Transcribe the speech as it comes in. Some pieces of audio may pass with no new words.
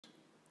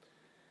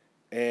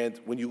And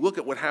when you look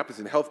at what happens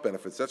in health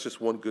benefits, that's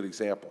just one good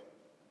example.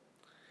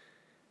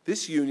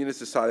 This union has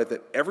decided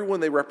that everyone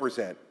they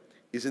represent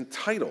is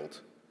entitled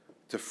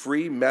to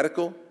free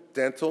medical,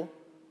 dental,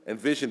 and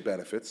vision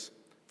benefits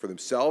for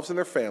themselves and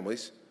their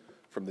families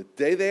from the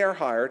day they are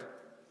hired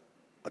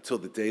until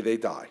the day they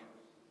die.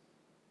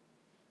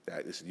 Now,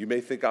 listen, you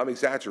may think I'm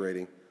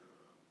exaggerating,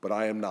 but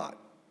I am not.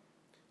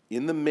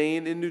 In the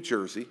main in New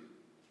Jersey,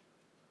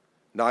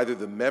 neither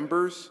the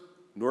members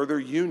nor their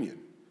union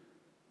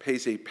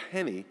pays a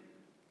penny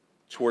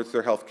towards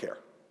their health care.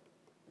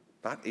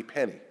 Not a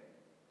penny.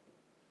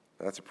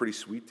 Now, that's a pretty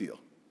sweet deal.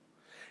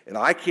 And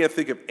I can't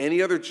think of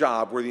any other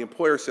job where the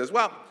employer says,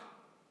 well,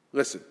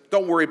 listen,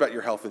 don't worry about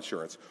your health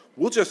insurance.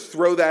 We'll just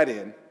throw that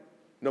in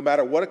no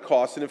matter what it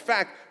costs. And in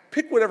fact,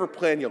 pick whatever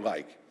plan you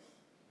like.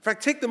 In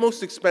fact, take the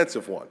most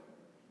expensive one.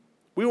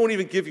 We won't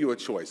even give you a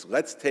choice.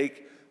 Let's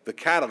take the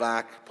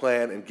Cadillac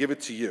plan and give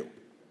it to you.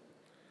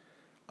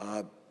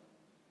 I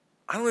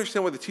don't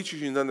understand why the teachers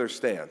union doesn't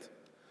understand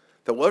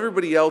that while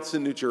everybody else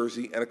in New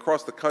Jersey and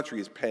across the country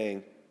is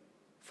paying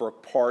for a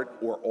part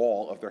or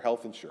all of their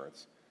health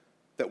insurance,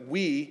 that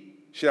we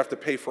should have to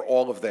pay for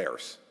all of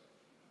theirs.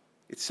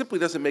 It simply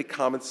doesn't make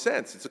common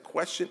sense. It's a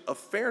question of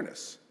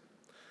fairness.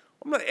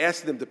 I'm not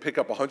asking them to pick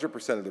up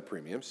 100% of their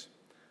premiums.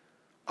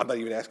 I'm not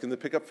even asking them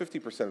to pick up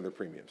 50% of their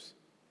premiums.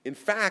 In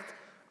fact,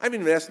 I'm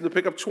even asking them to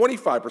pick up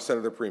 25%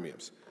 of their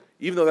premiums,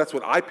 even though that's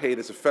what I paid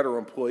as a federal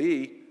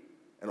employee,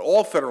 and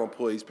all federal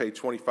employees pay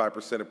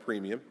 25% of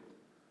premium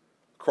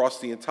across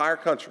the entire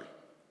country.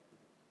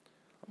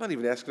 I'm not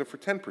even asking them for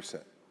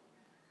 10%.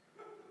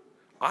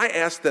 I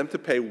asked them to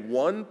pay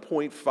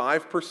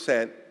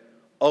 1.5%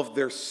 of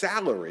their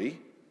salary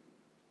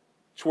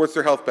towards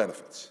their health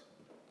benefits.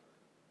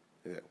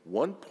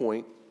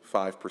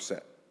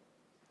 1.5%.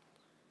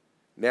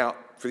 Now,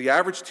 for the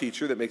average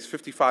teacher that makes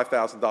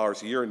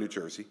 $55,000 a year in New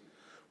Jersey,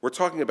 we're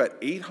talking about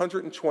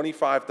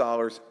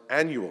 $825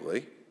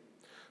 annually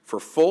for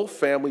full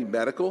family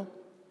medical,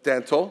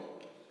 dental,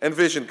 and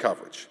vision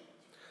coverage.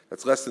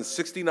 That's less than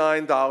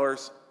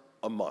 $69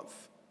 a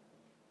month.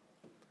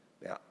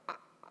 Now,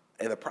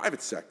 in the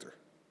private sector,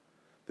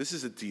 this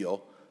is a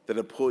deal that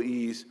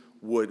employees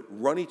would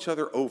run each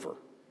other over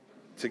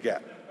to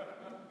get.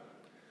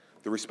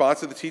 The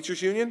response of the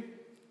teachers union?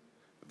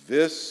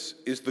 This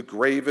is the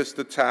gravest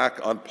attack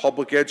on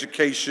public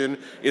education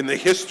in the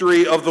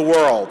history of the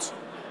world.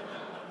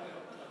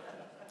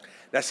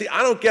 Now, see,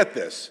 I don't get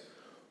this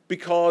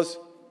because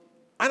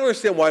I don't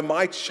understand why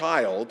my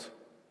child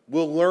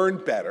will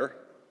learn better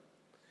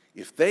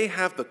if they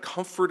have the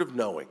comfort of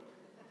knowing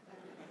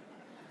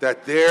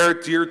that their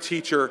dear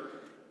teacher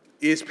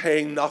is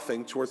paying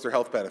nothing towards their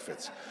health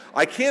benefits.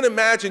 I can't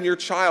imagine your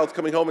child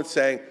coming home and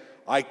saying,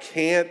 I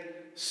can't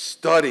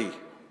study.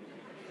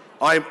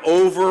 I'm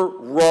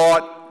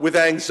overwrought with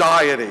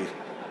anxiety.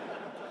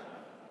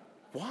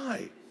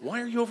 Why?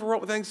 Why are you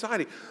overwrought with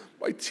anxiety?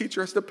 My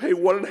teacher has to pay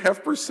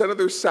 1.5% of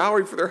their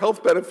salary for their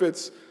health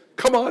benefits.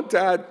 Come on,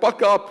 Dad,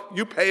 buck up.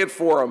 You pay it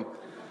for them.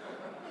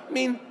 I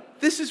mean,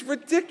 this is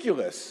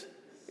ridiculous.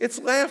 It's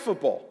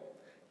laughable.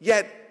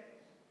 Yet,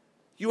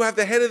 you have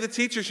the head of the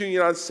teachers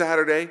union on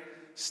Saturday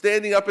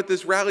standing up at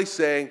this rally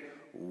saying,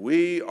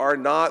 we are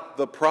not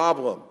the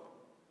problem.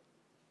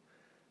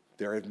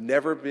 There have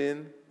never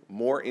been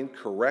more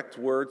incorrect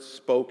words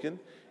spoken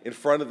in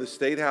front of the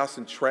State House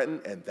in Trenton,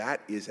 and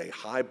that is a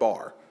high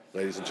bar,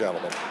 ladies and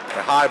gentlemen,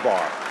 a high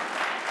bar.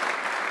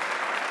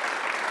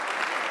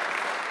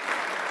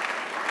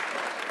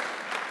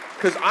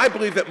 Because I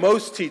believe that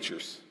most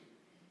teachers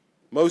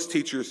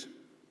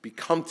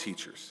become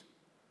teachers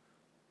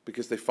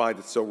because they find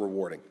it so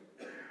rewarding.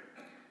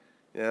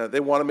 They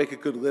want to make a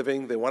good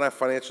living. They want to have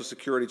financial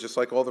security just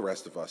like all the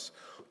rest of us.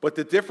 But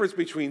the difference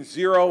between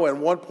 0 and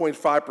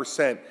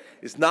 1.5%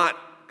 is not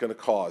going to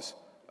cause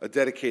a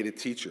dedicated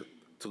teacher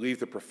to leave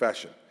the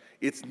profession.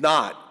 It's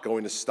not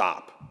going to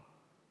stop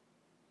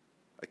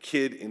a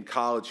kid in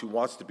college who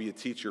wants to be a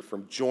teacher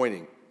from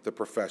joining the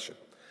profession.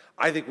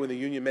 I think when the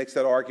union makes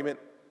that argument,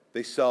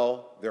 they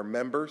sell their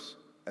members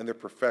and their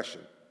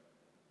profession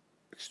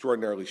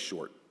extraordinarily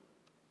short.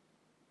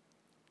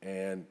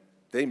 And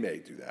they may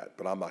do that,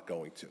 but I'm not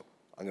going to.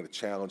 I'm going to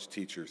challenge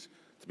teachers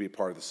to be a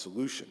part of the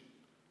solution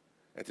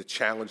and to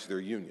challenge their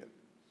union.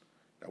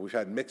 Now, we've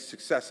had mixed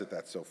success at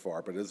that so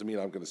far, but it doesn't mean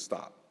I'm going to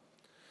stop.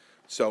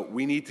 So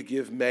we need to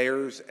give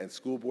mayors and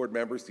school board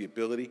members the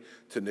ability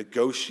to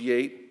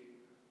negotiate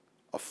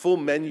a full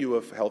menu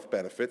of health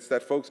benefits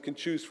that folks can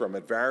choose from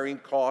at varying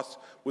costs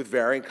with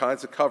varying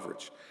kinds of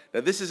coverage. Now,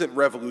 this isn't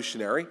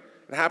revolutionary.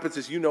 It happens,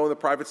 as you know, in the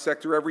private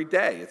sector every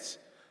day. It's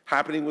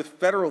happening with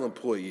federal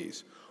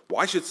employees.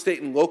 Why should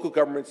state and local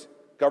government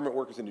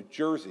workers in New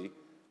Jersey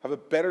have a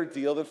better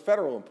deal than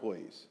federal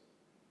employees?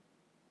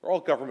 They're all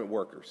government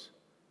workers.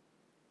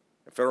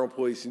 And federal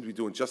employees seem to be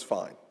doing just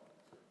fine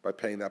by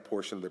paying that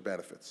portion of their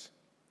benefits.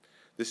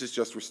 This is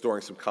just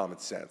restoring some common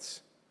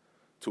sense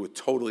to a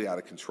totally out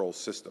of control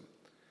system.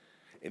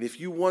 And if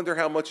you wonder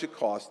how much it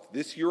cost,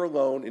 this year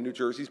alone in New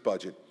Jersey's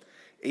budget,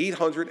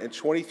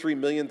 $823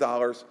 million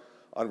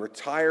on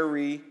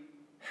retiree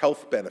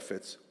health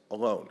benefits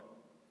alone.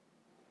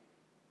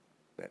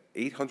 That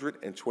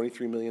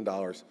 $823 million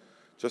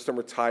just on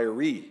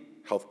retiree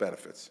health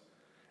benefits.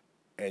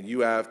 And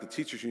you have the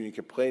teachers union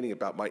complaining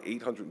about my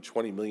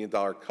 $820 million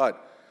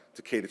cut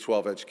to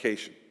K-12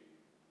 education.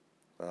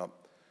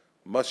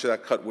 Much of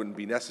that cut wouldn't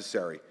be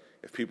necessary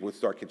if people would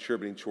start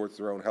contributing towards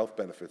their own health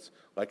benefits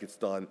like it's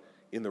done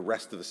in the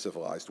rest of the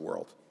civilized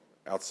world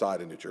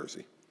outside of New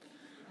Jersey.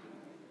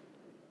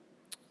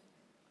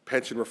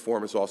 Pension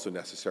reform is also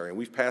necessary, and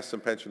we've passed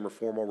some pension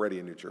reform already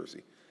in New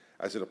Jersey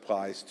as it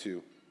applies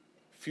to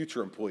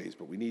future employees,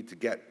 but we need to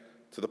get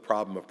to the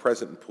problem of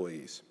present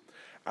employees.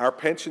 Our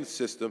pension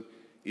system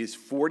is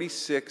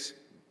 $46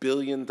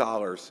 billion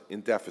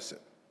in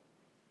deficit.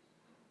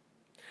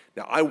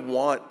 Now, I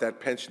want that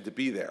pension to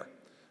be there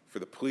for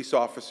the police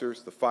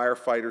officers, the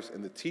firefighters,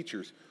 and the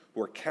teachers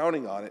who are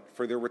counting on it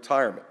for their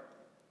retirement.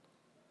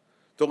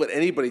 Don't let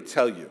anybody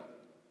tell you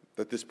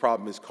that this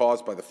problem is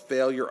caused by the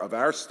failure of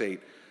our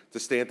state to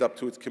stand up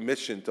to its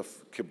commitment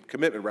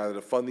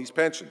to fund these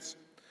pensions.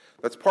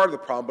 That's part of the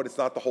problem, but it's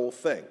not the whole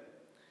thing.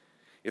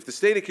 If the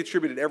state had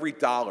contributed every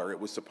dollar it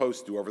was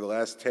supposed to over the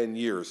last 10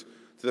 years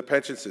to the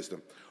pension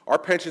system, our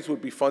pensions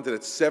would be funded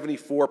at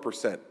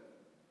 74%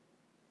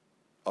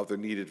 of their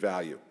needed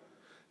value.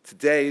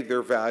 Today,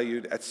 they're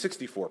valued at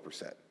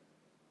 64%.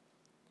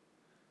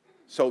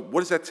 So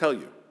what does that tell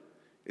you?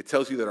 It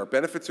tells you that our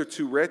benefits are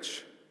too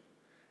rich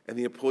and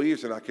the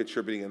employees are not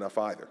contributing enough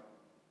either.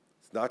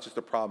 It's not just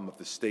a problem of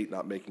the state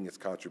not making its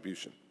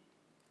contribution.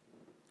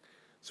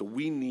 So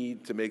we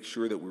need to make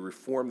sure that we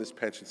reform this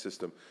pension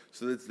system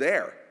so that it's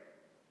there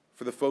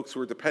for the folks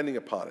who are depending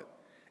upon it.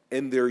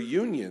 And their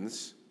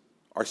unions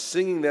are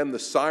singing them the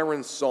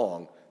siren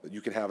song that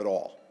you can have it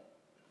all.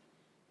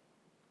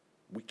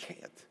 We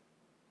can't.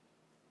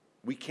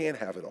 We can't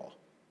have it all.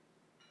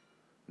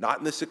 Not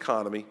in this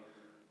economy,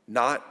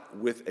 not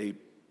with a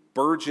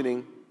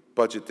burgeoning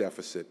budget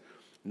deficit,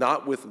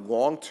 not with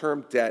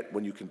long-term debt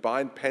when you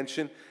combine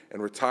pension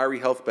and retiree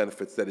health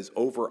benefits that is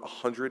over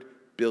 $100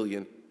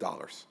 billion.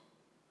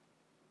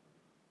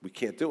 We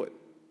can't do it.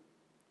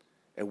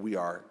 And we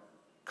are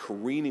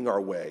careening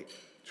our way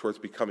towards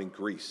becoming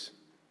Greece.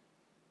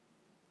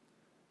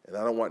 And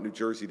I don't want New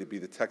Jersey to be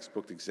the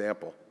textbook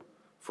example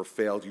for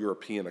failed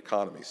European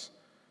economies.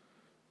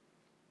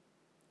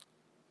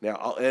 Now,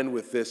 I'll end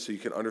with this so you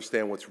can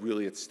understand what's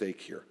really at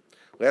stake here.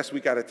 Last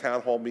week I had a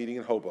town hall meeting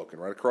in Hoboken,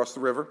 right across the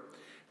river,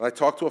 and I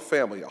talked to a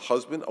family, a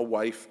husband, a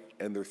wife,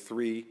 and their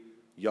 3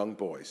 young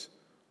boys,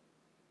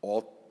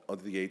 all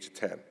under the age of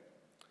 10.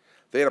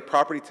 They had a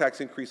property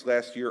tax increase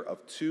last year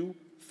of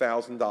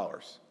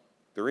 $2,000,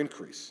 their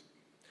increase.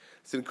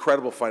 It's an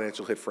incredible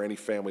financial hit for any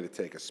family to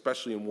take,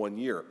 especially in 1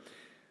 year.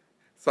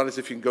 It's not as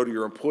if you can go to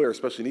your employer,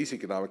 especially in these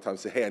economic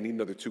times, and say, hey, I need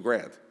another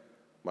 $2,000.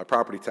 My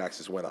property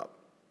taxes went up.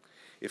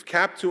 If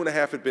Cap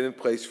 2.5 had been in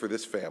place for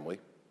this family,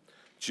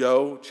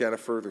 Joe,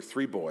 Jennifer, their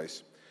 3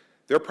 boys,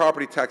 their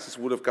property taxes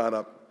would have gone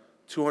up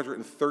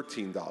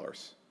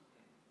 $213,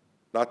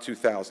 not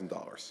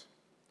 $2,000.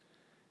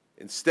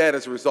 Instead,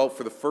 as a result,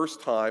 for the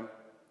first time,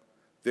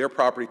 their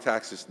property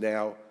taxes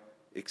now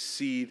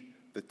exceed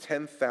the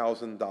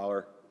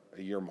 $10,000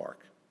 a year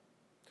mark.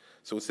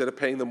 So instead of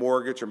paying the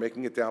mortgage or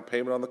making a down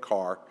payment on the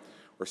car,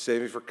 or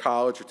saving for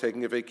college or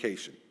taking a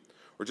vacation,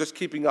 or just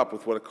keeping up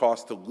with what it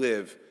costs to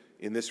live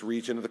in this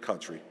region of the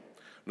country,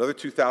 another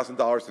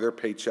 $2,000 of their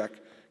paycheck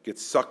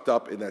gets sucked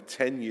up in that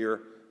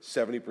 10-year,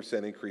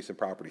 70% increase in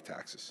property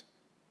taxes.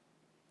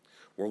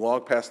 We're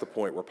long past the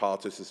point where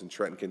politicians in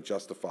Trenton can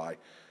justify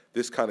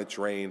this kind of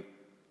drain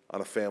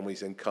on a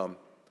family's income,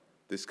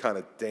 this kind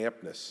of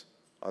dampness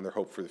on their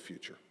hope for the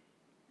future.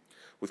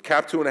 With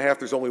Cap 2.5,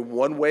 there's only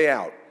one way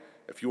out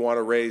if you want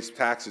to raise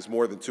taxes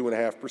more than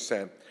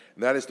 2.5%, and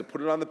that is to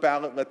put it on the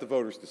ballot and let the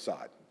voters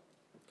decide.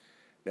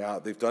 Now,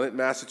 they've done it in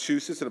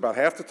Massachusetts, and about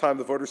half the time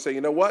the voters say, you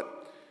know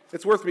what,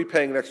 it's worth me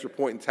paying an extra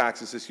point in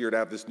taxes this year to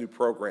have this new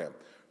program,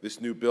 this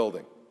new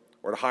building,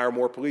 or to hire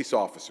more police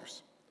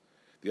officers.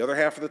 The other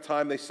half of the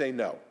time they say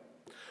no.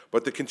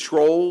 But the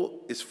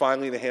control is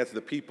finally in the hands of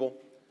the people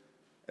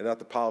and not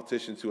the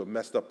politicians who have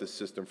messed up this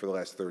system for the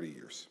last 30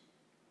 years.